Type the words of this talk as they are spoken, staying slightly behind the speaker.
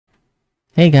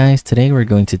Hey guys, today we're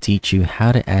going to teach you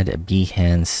how to add your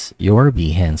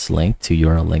Behance link to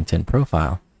your LinkedIn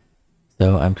profile.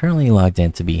 So I'm currently logged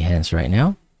into Behance right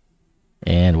now.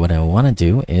 And what I want to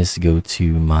do is go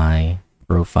to my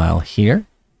profile here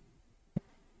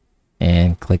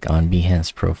and click on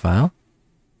Behance profile.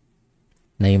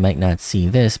 Now you might not see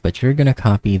this, but you're going to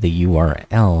copy the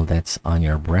URL that's on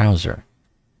your browser.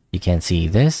 You can't see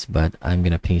this, but I'm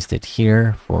going to paste it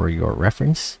here for your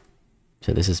reference.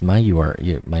 So this is my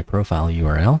my profile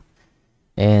URL.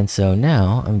 And so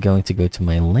now I'm going to go to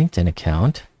my LinkedIn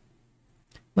account.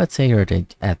 Let's say you're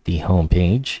at the home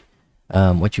page.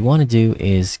 What you want to do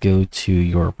is go to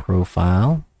your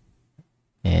profile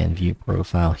and view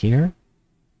profile here.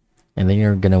 And then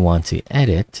you're going to want to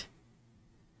edit.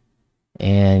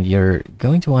 And you're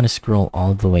going to want to scroll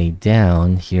all the way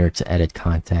down here to edit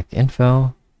contact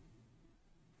info.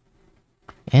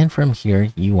 And from here,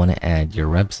 you want to add your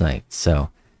website. So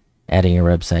adding your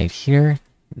website here,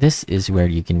 this is where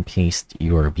you can paste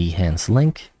your Behance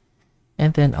link.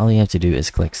 And then all you have to do is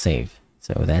click save.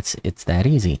 So it's that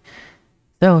easy.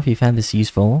 So if you found this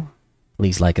useful,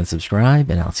 please like and subscribe,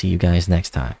 and I'll see you guys next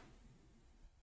time.